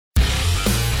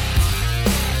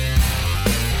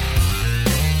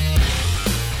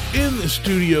the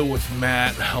studio with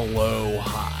Matt. Hello,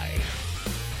 hi.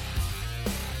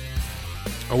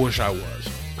 I wish I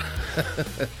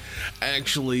was.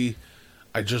 Actually,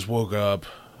 I just woke up,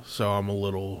 so I'm a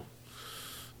little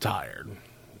tired.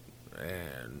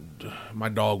 And my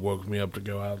dog woke me up to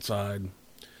go outside.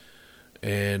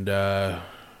 And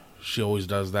she always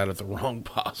does that at the wrong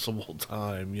possible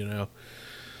time, you know.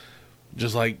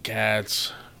 Just like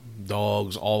cats,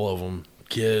 dogs, all of them,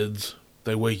 kids,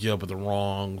 they wake you up at the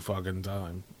wrong fucking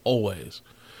time. Always.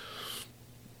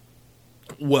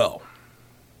 Well,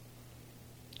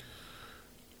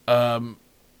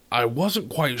 I wasn't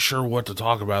quite sure what to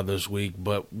talk about this week,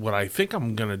 but what I think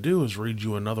I'm going to do is read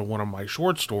you another one of my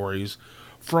short stories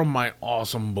from my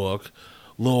awesome book,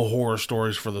 Little Horror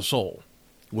Stories for the Soul,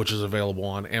 which is available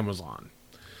on Amazon.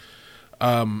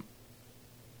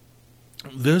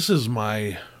 This is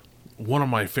one of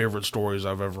my favorite stories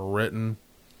I've ever written.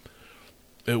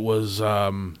 It was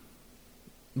a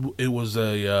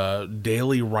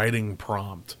daily writing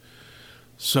prompt.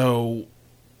 So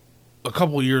a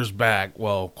couple years back,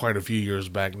 well, quite a few years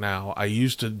back now, I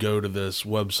used to go to this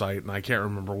website, and I can't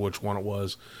remember which one it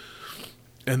was,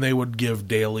 and they would give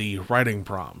daily writing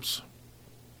prompts.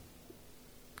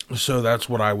 So that's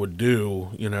what I would do,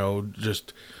 you know,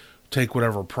 just take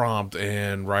whatever prompt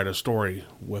and write a story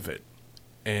with it.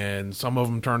 And some of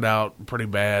them turned out pretty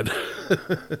bad.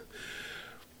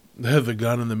 The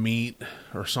gun and the meat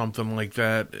or something like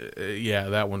that. Yeah,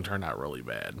 that one turned out really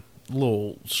bad. A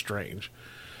little strange.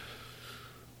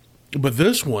 But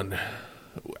this one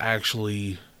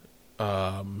actually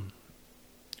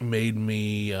made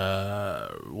me,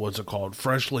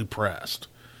 freshly pressed.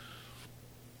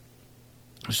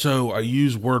 So I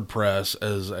use WordPress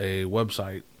as a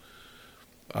website,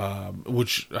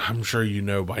 which I'm sure you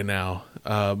know by now.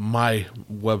 My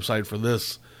website for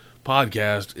this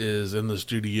podcast is In the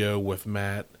Studio with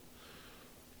Matt.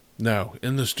 No,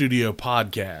 In the Studio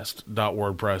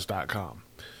podcast.wordpress.com.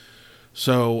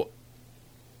 So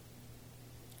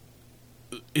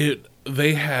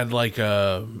they had like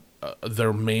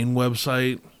their main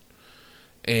website,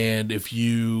 and if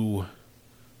you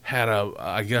had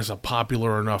a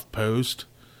popular enough post,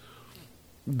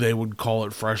 they would call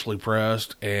it freshly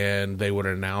pressed, and they would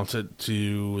announce it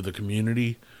to the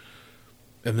community,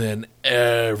 and then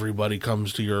everybody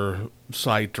comes to your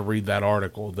site to read that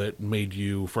article that made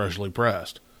you freshly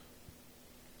pressed.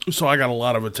 So I got a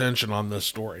lot of attention on this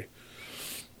story.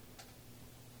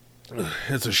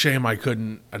 It's a shame I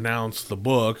couldn't announce the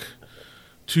book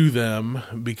to them,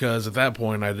 because at that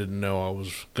point I didn't know I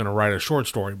was going to write a short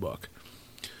story book.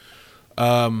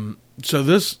 So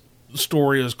this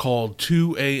story is called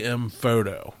 2 a.m.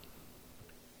 Photo.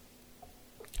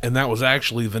 And that was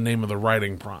actually the name of the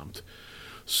writing prompt.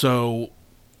 So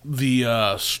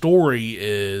the story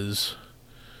is,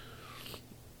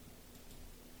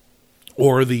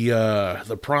 or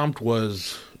the prompt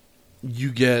was,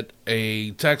 you get a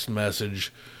text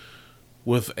message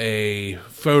with a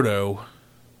photo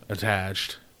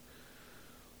attached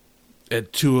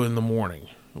at 2 in the morning.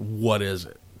 What is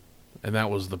it? And that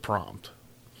was the prompt.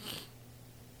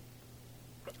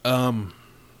 I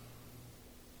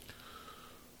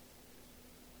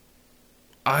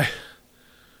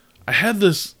had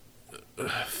this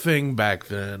thing back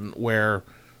then where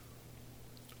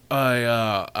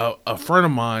a friend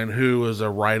of mine who is a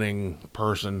writing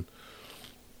person,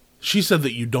 she said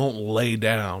that you don't lay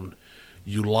down,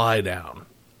 you lie down.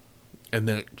 And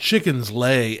that chickens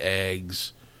lay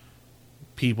eggs,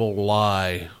 people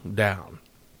lie down.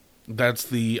 That's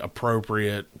the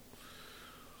appropriate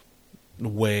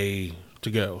way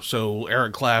to go. So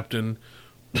Eric Clapton,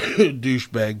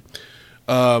 douchebag,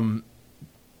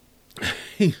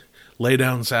 lay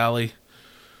down Sally.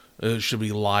 It should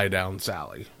be lie down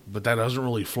Sally. But that doesn't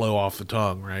really flow off the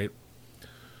tongue, right?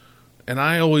 And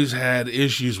I always had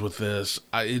issues with this.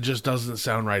 It just doesn't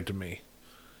sound right to me.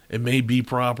 It may be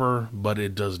proper, but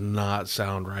it does not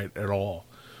sound right at all.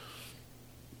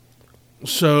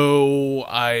 So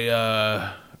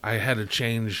I had to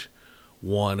change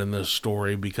one in this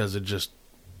story because it just,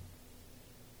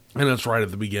 and it's right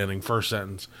at the beginning, first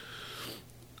sentence.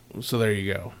 So there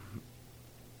you go.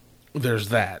 There's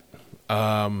that.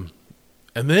 And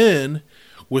then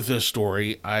with this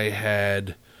story, I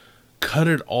had cut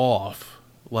it off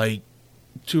like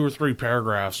 2 or 3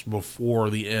 paragraphs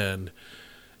before the end,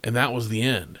 and that was the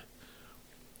end.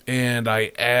 And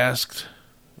I asked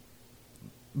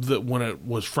that when it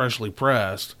was freshly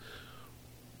pressed,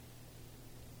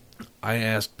 I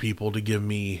asked people to give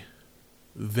me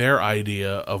their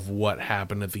idea of what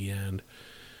happened at the end,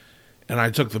 and I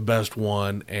took the best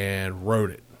one and wrote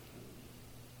it.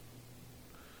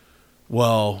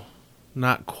 Well,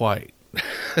 not quite.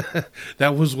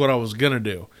 That was what I was going to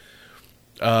do.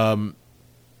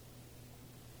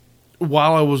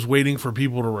 While I was waiting for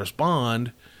people to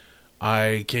respond,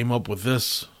 I came up with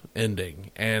this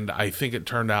ending, and I think it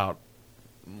turned out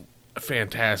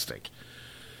fantastic.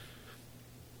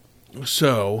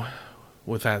 So,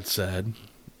 with that said,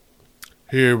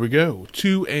 here we go.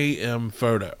 2 a.m.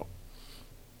 photo.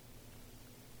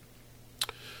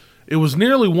 It was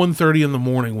nearly 1:30 in the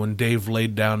morning when Dave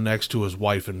laid down next to his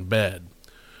wife in bed.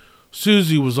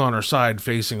 Susie was on her side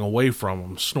facing away from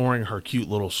him, snoring her cute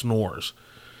little snores.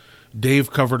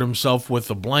 Dave covered himself with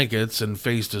the blankets and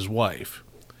faced his wife.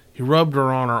 He rubbed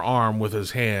her on her arm with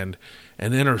his hand,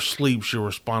 and in her sleep she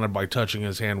responded by touching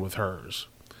his hand with hers.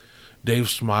 Dave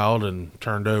smiled and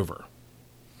turned over.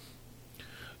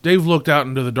 Dave looked out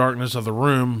into the darkness of the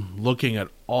room, looking at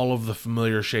all of the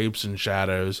familiar shapes and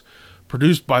shadows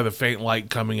produced by the faint light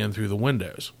coming in through the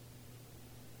windows.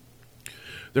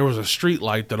 There was a street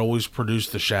light that always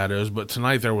produced the shadows, but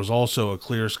tonight there was also a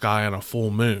clear sky and a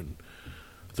full moon.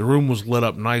 The room was lit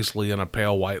up nicely in a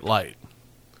pale white light.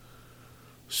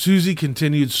 Susie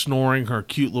continued snoring her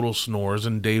cute little snores,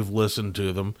 and Dave listened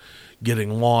to them,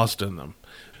 getting lost in them.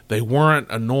 They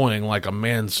weren't annoying like a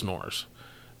man snores.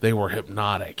 They were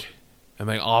hypnotic, and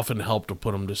they often helped to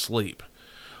put him to sleep.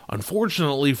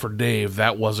 Unfortunately for Dave,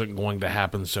 that wasn't going to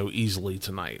happen so easily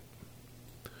tonight.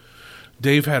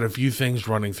 Dave had a few things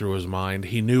running through his mind.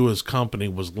 He knew his company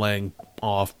was laying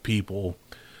off people,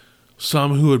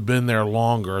 some who had been there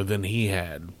longer than he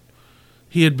had.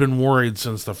 He had been worried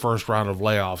since the first round of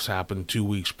layoffs happened 2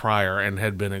 weeks prior and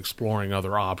had been exploring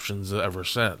other options ever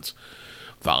since.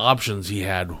 The options he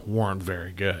had weren't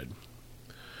very good.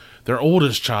 Their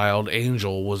oldest child,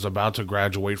 Angel, was about to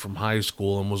graduate from high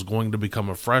school and was going to become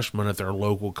a freshman at their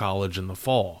local college in the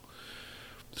fall.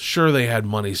 Sure, they had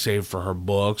money saved for her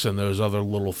books and those other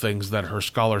little things that her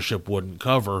scholarship wouldn't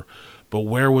cover, but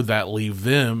where would that leave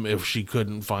them if she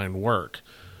couldn't find work?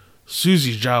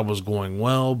 Susie's job was going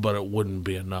well, but it wouldn't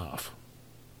be enough.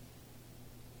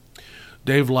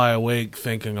 Dave lay awake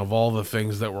thinking of all the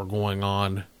things that were going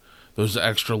on, those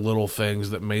extra little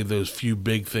things that made those few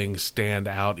big things stand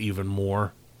out even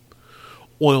more.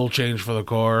 Oil change for the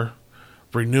car,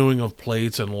 renewing of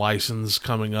plates and license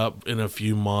coming up in a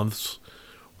few months,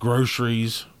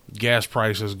 groceries, gas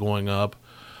prices going up.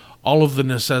 All of the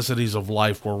necessities of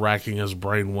life were racking his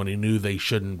brain when he knew they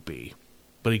shouldn't be,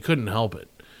 but he couldn't help it.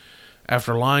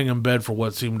 After lying in bed for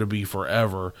what seemed to be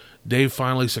forever, Dave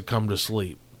finally succumbed to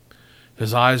sleep.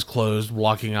 His eyes closed,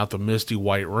 blocking out the misty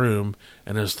white room,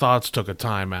 and his thoughts took a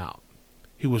time out.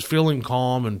 He was feeling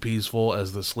calm and peaceful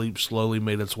as the sleep slowly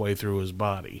made its way through his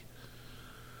body.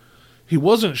 He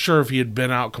wasn't sure if he had been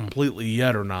out completely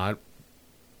yet or not,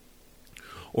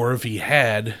 or if he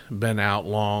had been out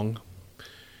long,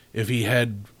 if he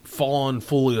had fallen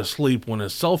fully asleep when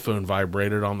his cell phone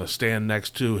vibrated on the stand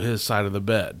next to his side of the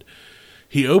bed.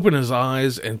 He opened his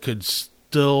eyes and could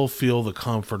still feel the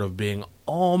comfort of being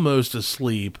almost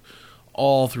asleep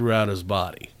all throughout his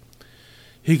body.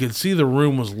 He could see the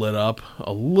room was lit up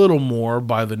a little more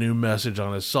by the new message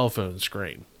on his cell phone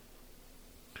screen.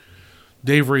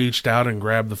 Dave reached out and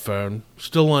grabbed the phone,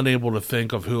 still unable to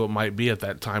think of who it might be at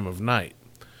that time of night.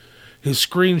 His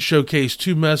screen showcased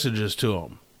 2 messages to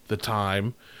him, the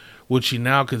time, which he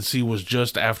now could see was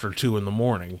just after 2 in the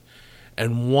morning,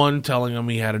 and one telling him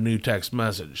he had a new text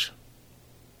message.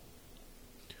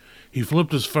 He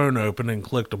flipped his phone open and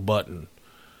clicked a button.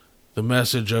 The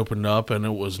message opened up and it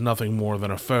was nothing more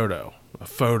than a photo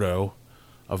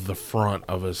of the front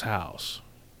of his house.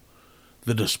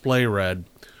 The display read,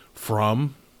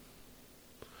 from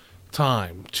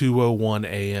time 2:01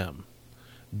 a.m.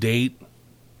 Date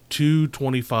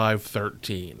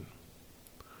 2/25/13.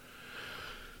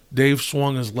 Dave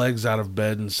swung his legs out of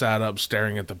bed and sat up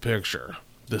staring at the picture.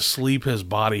 The sleep his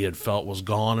body had felt was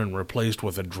gone and replaced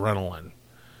with adrenaline.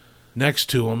 Next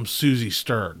to him, Susie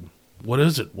stirred. What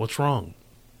is it? What's wrong?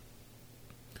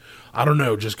 I don't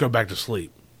know, just go back to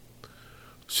sleep.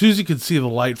 Susie could see the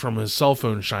light from his cell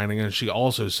phone shining and she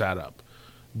also sat up.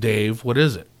 Dave, what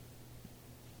is it?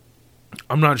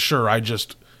 I'm not sure,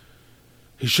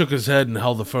 He shook his head and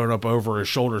held the phone up over his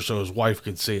shoulder so his wife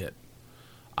could see it.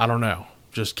 I don't know.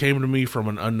 Just came to me from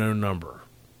an unknown number.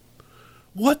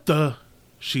 What the?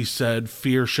 She said,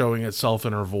 fear showing itself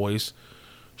in her voice.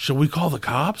 Shall we call the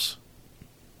cops?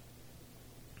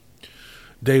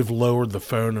 Dave lowered the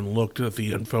phone and looked at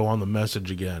the info on the message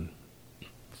again.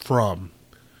 From.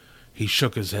 He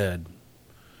shook his head.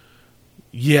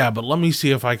 Yeah, but let me see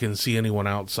if I can see anyone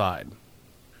outside.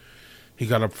 He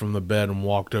got up from the bed and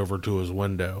walked over to his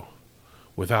window.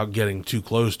 Without getting too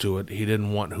close to it, he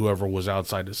didn't want whoever was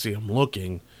outside to see him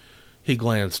looking. He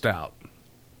glanced out.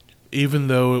 Even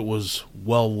though it was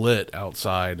well lit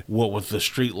outside, what with the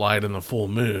street light and the full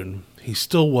moon, he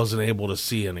still wasn't able to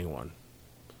see anyone.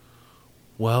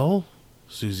 "Well?"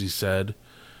 Susie said.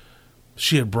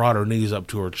 She had brought her knees up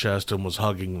to her chest and was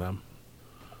hugging them.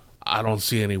 "I don't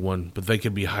see anyone, but they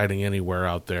could be hiding anywhere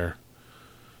out there."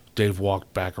 Dave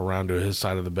walked back around to his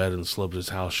side of the bed and slipped his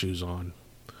house shoes on.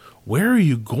 "Where are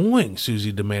you going?"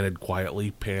 Susie demanded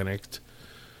quietly, panicked.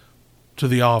 "To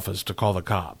the office to call the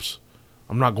cops.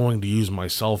 I'm not going to use my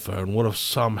cell phone. What if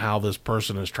somehow this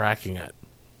person is tracking it?"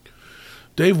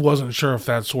 Dave wasn't sure if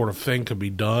that sort of thing could be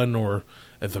done, or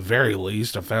at the very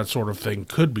least, if that sort of thing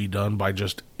could be done by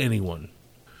just anyone.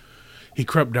 He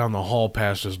crept down the hall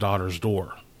past his daughter's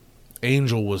door.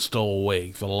 Angel was still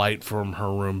awake, the light from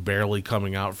her room barely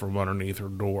coming out from underneath her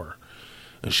door,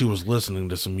 and she was listening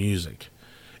to some music.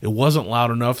 It wasn't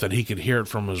loud enough that he could hear it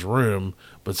from his room,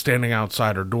 but standing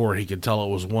outside her door, he could tell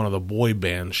it was one of the boy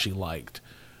bands she liked.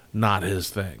 Not his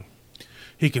thing.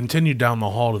 He continued down the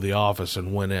hall to the office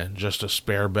and went in. Just a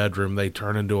spare bedroom they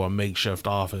turned into a makeshift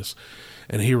office,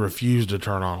 and he refused to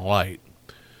turn on a light.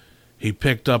 He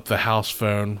picked up the house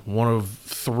phone, one of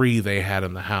 3 they had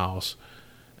in the house,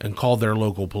 and called their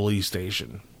local police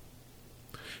station.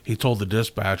 He told the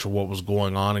dispatcher what was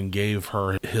going on and gave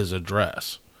her his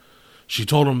address. She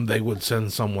told him they would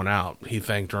send someone out. He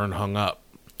thanked her and hung up.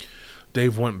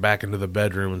 Dave went back into the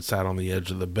bedroom and sat on the edge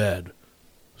of the bed.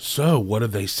 "So, what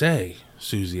did they say?"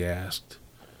 Susie asked.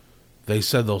 "They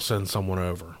said they'll send someone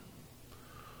over."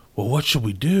 "Well, what should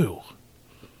we do?"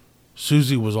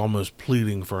 Susie was almost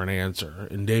pleading for an answer,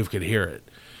 and Dave could hear it.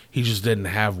 He just didn't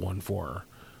have one for her.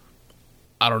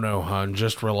 "I don't know, hon.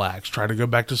 Just relax. Try to go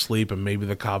back to sleep, and maybe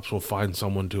the cops will find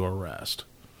someone to arrest."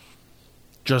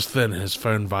 Just then, his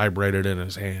phone vibrated in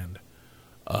his hand.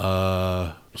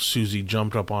 Susie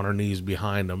jumped up on her knees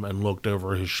behind him and looked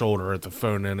over his shoulder at the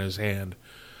phone in his hand.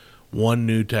 One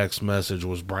new text message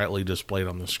was brightly displayed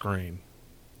on the screen.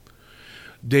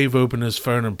 Dave opened his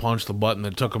phone and punched the button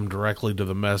that took him directly to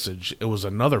the message. It was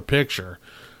another picture,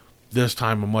 this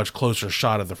time a much closer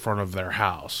shot at the front of their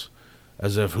house,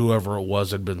 as if whoever it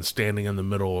was had been standing in the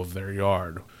middle of their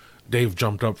yard. Dave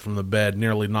jumped up from the bed,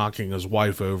 nearly knocking his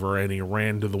wife over, and he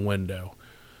ran to the window.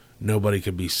 Nobody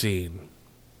could be seen.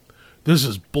 "This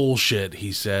is bullshit,"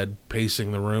 he said,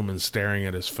 pacing the room and staring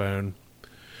at his phone.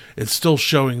 "It's still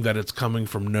showing that it's coming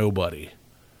from nobody."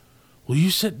 "Will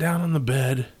you sit down on the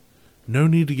bed?" "No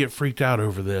need to get freaked out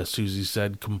over this," Susie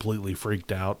said, completely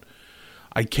freaked out.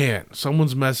 "I can't.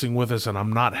 Someone's messing with us, and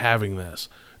I'm not having this.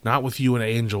 Not with you and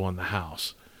Angel in the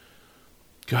house."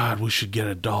 "God, we should get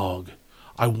a dog."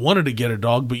 "I wanted to get a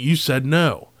dog, but you said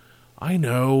no." "I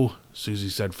know," Susie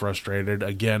said, frustrated,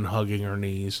 again hugging her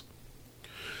knees.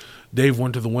 Dave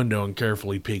went to the window and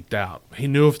carefully peeked out. He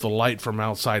knew if the light from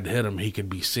outside hit him, he could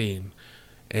be seen,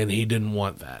 and he didn't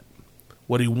want that.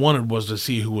 What he wanted was to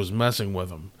see who was messing with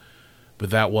him, but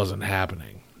that wasn't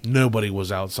happening. Nobody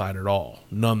was outside at all,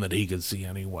 none that he could see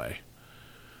anyway.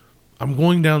 "I'm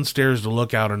going downstairs to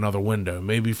look out another window.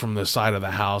 Maybe from the side of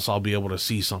the house I'll be able to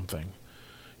see something."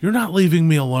 "You're not leaving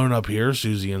me alone up here,"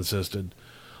 Susie insisted.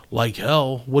 "Like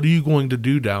hell. What are you going to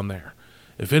do down there?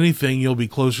 If anything, you'll be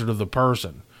closer to the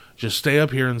person. Just stay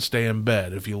up here and stay in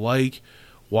bed. If you like,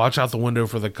 watch out the window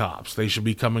for the cops. They should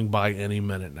be coming by any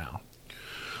minute now."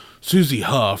 Susie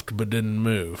huffed, but didn't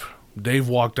move. Dave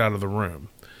walked out of the room.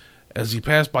 As he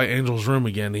passed by Angel's room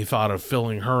again, he thought of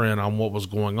filling her in on what was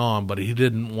going on, but he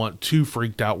didn't want 2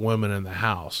 freaked out women in the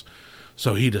house,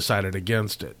 so he decided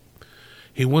against it.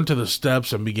 He went to the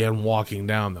steps and began walking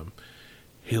down them.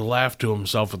 He laughed to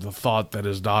himself at the thought that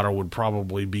his daughter would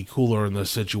probably be cooler in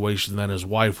this situation than his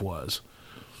wife was.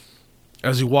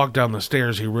 As he walked down the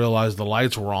stairs, he realized the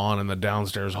lights were on in the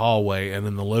downstairs hallway and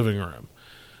in the living room.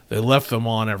 They left them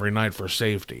on every night for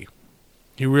safety.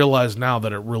 He realized now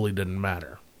that it really didn't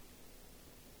matter.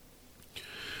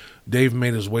 Dave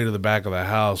made his way to the back of the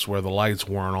house where the lights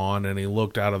weren't on, and he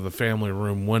looked out of the family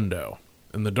room window.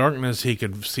 In the darkness, he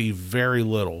could see very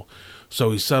little,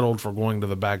 so he settled for going to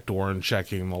the back door and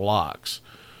checking the locks.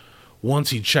 Once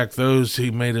he checked those,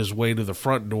 he made his way to the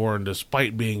front door, and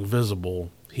despite being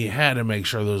visible, he had to make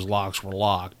sure those locks were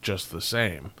locked just the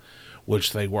same,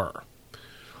 which they were.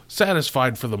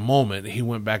 Satisfied for the moment, he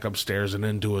went back upstairs and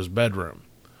into his bedroom.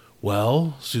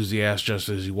 "Well?" Susie asked just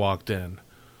as he walked in.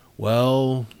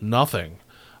 "Well, nothing.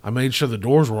 I made sure the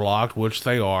doors were locked, which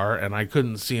they are, and I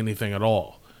couldn't see anything at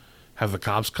all. Have the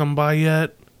cops come by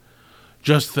yet?"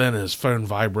 Just then his phone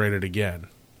vibrated again.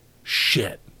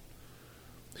 Shit.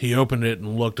 He opened it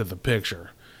and looked at the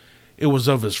picture. It was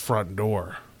of his front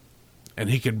door. and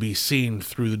he could be seen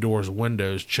through the door's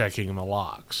windows checking the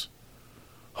locks.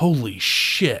 Holy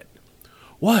shit.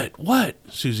 What?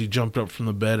 Susie jumped up from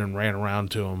the bed and ran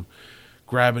around to him,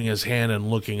 grabbing his hand and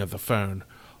looking at the phone.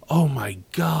 Oh my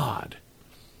God.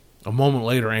 A moment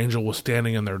later, Angel was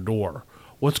standing in their door.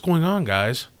 What's going on,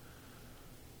 guys?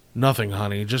 Nothing,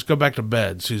 honey. Just go back to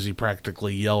bed, Susie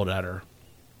practically yelled at her.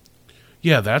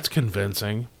 Yeah, that's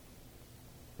convincing.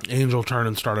 Angel turned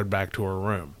and started back to her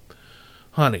room.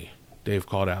 Honey, Dave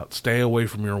called out, stay away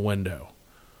from your window.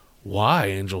 Why?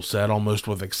 Angel said, almost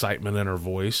with excitement in her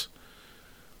voice.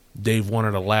 Dave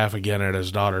wanted to laugh again at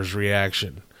his daughter's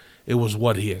reaction. It was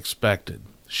what he expected.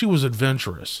 She was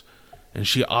adventurous, and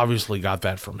she obviously got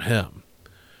that from him.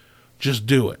 Just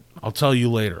do it. I'll tell you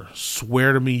later.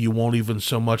 Swear to me you won't even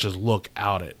so much as look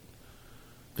out it.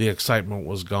 The excitement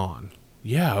was gone.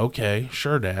 Yeah, okay.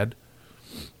 Sure, Dad.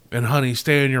 And honey,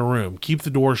 stay in your room. Keep the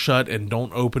door shut and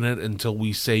don't open it until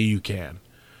we say you can.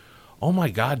 Oh my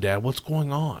God, Dad, what's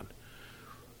going on?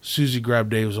 Susie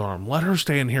grabbed Dave's arm. Let her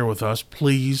stay in here with us,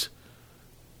 please.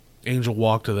 Angel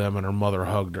walked to them and her mother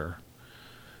hugged her.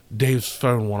 Dave's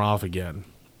phone went off again.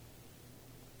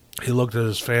 He looked at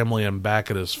his family and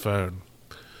back at his phone.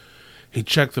 He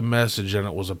checked the message and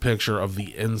it was a picture of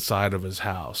the inside of his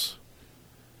house.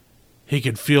 He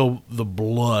could feel the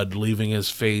blood leaving his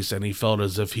face and he felt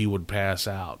as if he would pass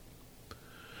out.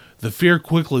 The fear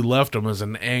quickly left him as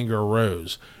an anger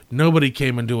rose. Nobody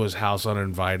came into his house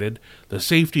uninvited. The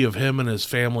safety of him and his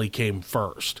family came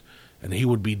first, and he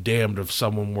would be damned if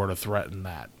someone were to threaten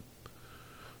that.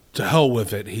 To hell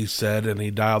with it, he said, and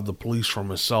he dialed the police from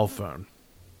his cell phone.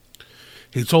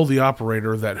 He told the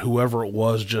operator that whoever it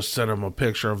was just sent him a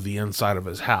picture of the inside of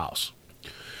his house.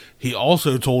 He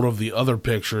also told of the other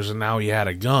pictures and now he had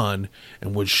a gun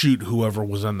and would shoot whoever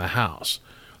was in the house.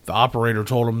 The operator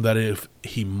told him that if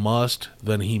he must,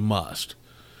 then he must.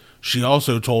 She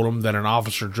also told him that an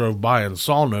officer drove by and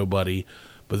saw nobody,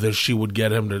 but that she would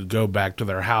get him to go back to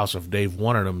their house if Dave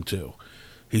wanted him to.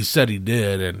 He said he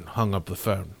did and hung up the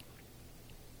phone.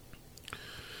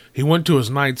 He went to his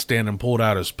nightstand and pulled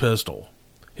out his pistol.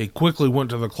 He quickly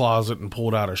went to the closet and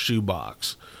pulled out a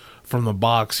shoebox. From the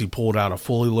box, he pulled out a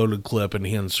fully loaded clip and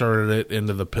he inserted it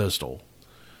into the pistol.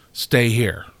 Stay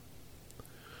here.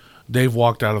 Dave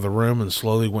walked out of the room and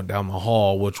slowly went down the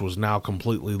hall, which was now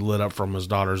completely lit up from his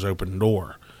daughter's open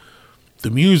door. The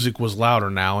music was louder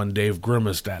now, and Dave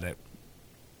grimaced at it.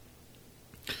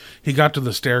 He got to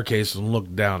the staircase and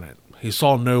looked down it. He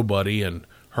saw nobody and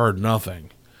heard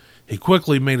nothing. He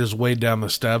quickly made his way down the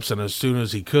steps, and as soon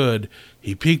as he could,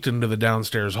 he peeked into the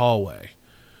downstairs hallway.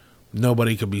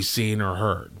 Nobody could be seen or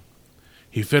heard.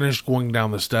 He finished going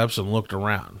down the steps and looked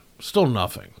around. Still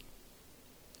nothing.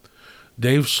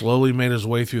 Dave slowly made his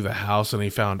way through the house and he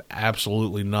found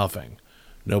absolutely nothing.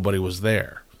 Nobody was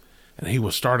there, and he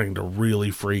was starting to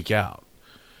really freak out.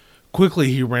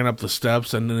 Quickly he ran up the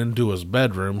steps and into his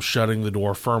bedroom, shutting the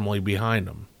door firmly behind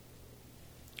him.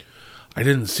 I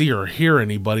didn't see or hear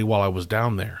anybody while I was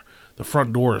down there. The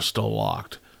front door is still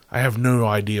locked. I have no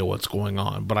idea what's going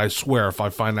on, but I swear if I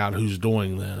find out who's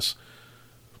doing this.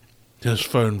 His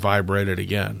phone vibrated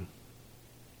again.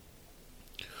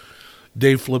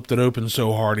 Dave flipped it open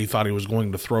so hard he thought he was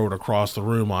going to throw it across the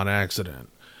room on accident.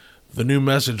 The new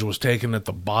message was taken at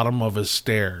the bottom of his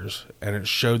stairs, and it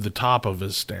showed the top of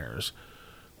his stairs,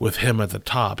 with him at the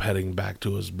top heading back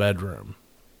to his bedroom.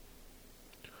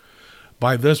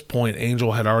 By this point,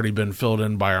 Angel had already been filled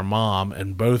in by her mom,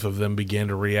 and both of them began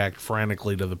to react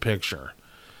frantically to the picture.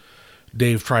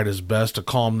 Dave tried his best to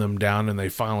calm them down, and they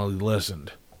finally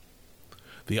listened.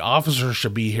 The officer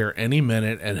should be here any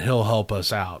minute, and he'll help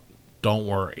us out. Don't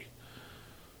worry.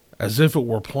 As if it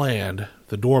were planned,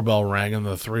 the doorbell rang and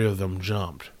the three of them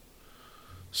jumped.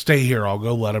 Stay here, I'll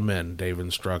go let him in, Dave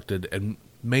instructed, and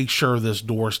make sure this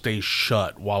door stays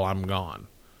shut while I'm gone.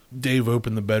 Dave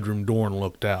opened the bedroom door and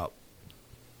looked out.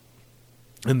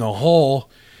 In the hall,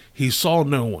 he saw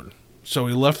no one, so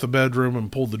he left the bedroom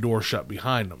and pulled the door shut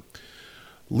behind him.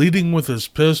 Leading with his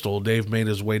pistol, Dave made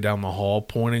his way down the hall,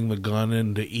 pointing the gun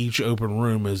into each open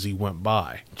room as he went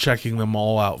by, checking them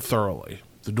all out thoroughly.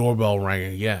 The doorbell rang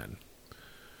again.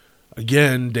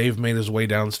 Again, Dave made his way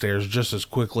downstairs just as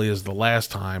quickly as the last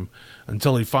time,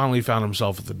 until he finally found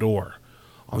himself at the door.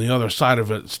 On the other side of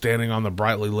it, standing on the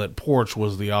brightly lit porch,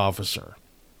 was the officer.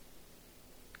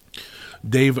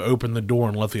 Dave opened the door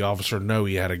and let the officer know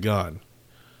he had a gun.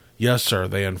 Yes, sir,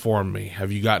 they informed me.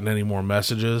 Have you gotten any more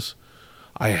messages?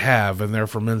 I have, and they're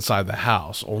from inside the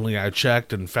house, only I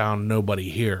checked and found nobody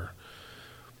here.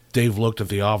 Dave looked at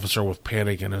the officer with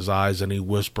panic in his eyes, and he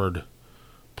whispered,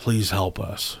 Please help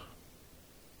us.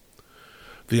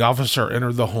 The officer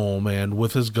entered the home and,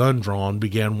 with his gun drawn,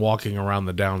 began walking around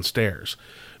the downstairs.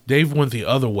 Dave went the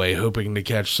other way, hoping to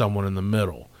catch someone in the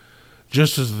middle.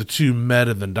 Just as the two met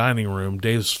in the dining room,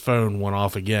 Dave's phone went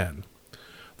off again.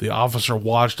 The officer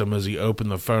watched him as he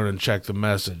opened the phone and checked the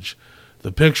message.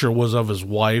 The picture was of his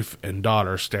wife and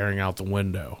daughter staring out the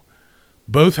window.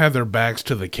 Both had their backs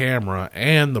to the camera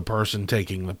and the person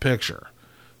taking the picture,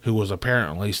 who was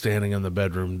apparently standing in the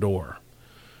bedroom door.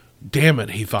 Damn it,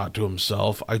 he thought to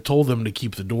himself. I told them to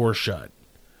keep the door shut.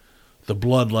 The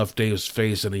blood left Dave's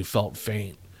face and he felt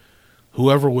faint.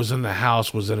 Whoever was in the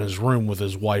house was in his room with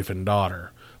his wife and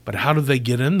daughter. But how did they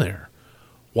get in there?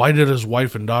 Why did his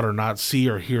wife and daughter not see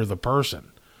or hear the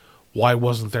person? Why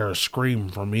wasn't there a scream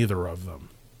from either of them?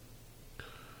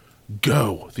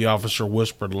 Go, the officer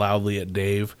whispered loudly at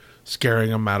Dave,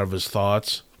 scaring him out of his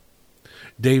thoughts.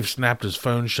 Dave snapped his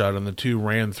phone shut and the two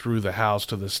ran through the house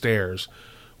to the stairs,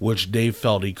 which Dave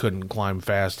felt he couldn't climb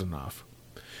fast enough.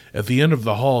 At the end of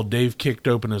the hall, Dave kicked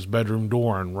open his bedroom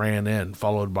door and ran in,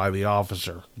 followed by the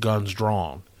officer, guns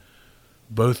drawn.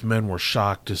 Both men were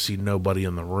shocked to see nobody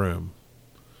in the room.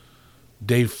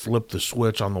 Dave flipped the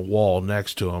switch on the wall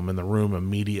next to him, and the room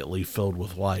immediately filled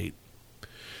with light.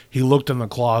 He looked in the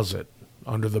closet,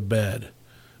 under the bed,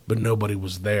 but nobody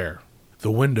was there. The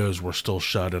windows were still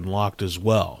shut and locked as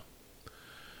well.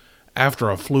 After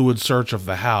a fluid search of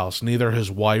the house, neither his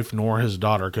wife nor his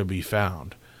daughter could be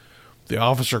found. The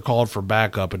officer called for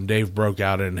backup and Dave broke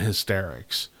out in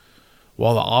hysterics.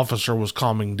 While the officer was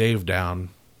calming Dave down,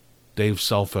 Dave's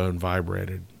cell phone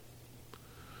vibrated.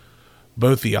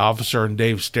 Both the officer and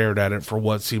Dave stared at it for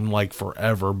what seemed like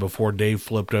forever before Dave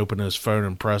flipped open his phone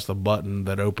and pressed the button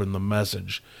that opened the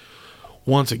message.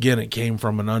 Once again it came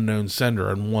from an unknown sender,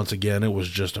 and once again it was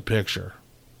just a picture.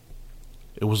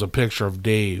 It was a picture of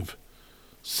Dave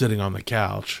sitting on the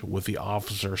couch with the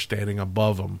officer standing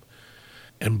above him,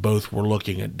 and both were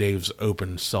looking at Dave's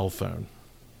open cell phone.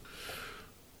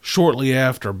 Shortly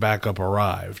after backup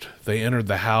arrived, they entered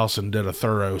the house and did a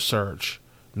thorough search.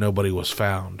 Nobody was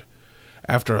found.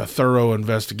 After a thorough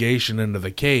investigation into the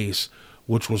case,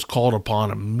 which was called upon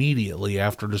immediately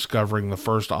after discovering the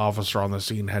first officer on the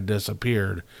scene had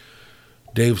disappeared,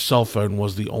 Dave's cell phone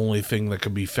was the only thing that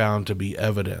could be found to be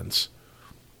evidence.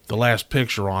 The last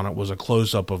picture on it was a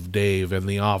close-up of Dave and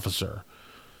the officer,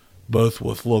 both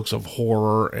with looks of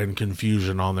horror and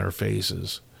confusion on their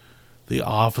faces. The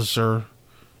officer,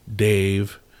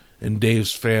 Dave, and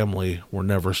Dave's family were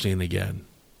never seen again.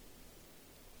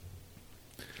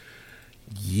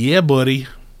 Yeah, buddy.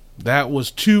 That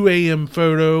was 2 a.m.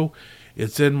 photo.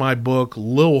 It's in my book,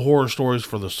 Little Horror Stories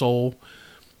for the Soul.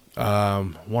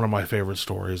 One of my favorite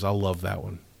stories. I love that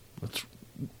one. It's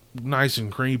nice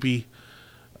and creepy.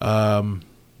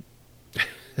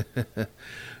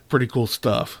 Pretty cool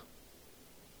stuff.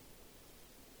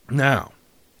 Now,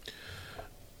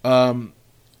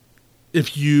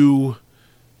 if you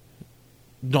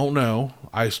don't know,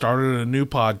 I started a new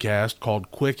podcast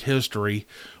called Quick History,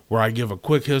 where I give a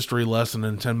quick history lesson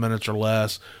in 10 minutes or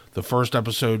less. The first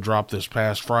episode dropped this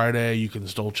past Friday. You can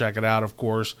still check it out, of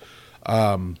course.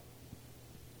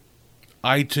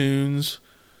 iTunes,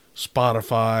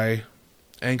 Spotify,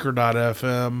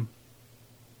 Anchor.fm,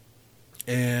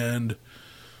 and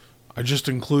I just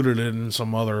included it in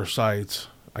some other sites.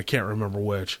 I can't remember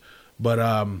which,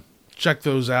 but check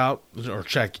those out, or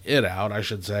check it out, I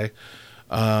should say.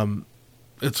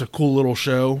 It's a cool little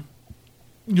show.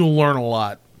 You'll learn a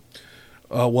lot.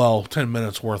 10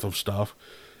 minutes worth of stuff.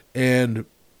 And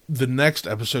the next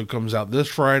episode comes out this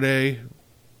Friday.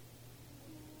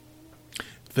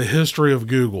 The history of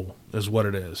Google is what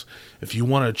it is. If you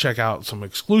want to check out some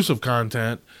exclusive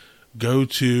content, go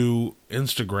to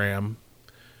Instagram,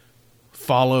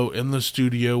 follow In the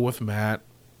Studio with Matt.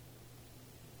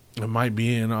 It might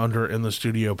be under In the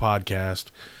Studio podcast.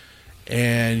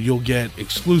 And you'll get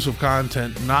exclusive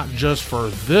content, not just for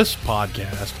this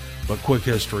podcast, but Quick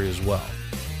History as well.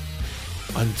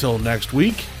 Until next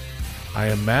week, I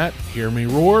am Matt. Hear me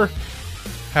roar.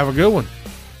 Have a good one.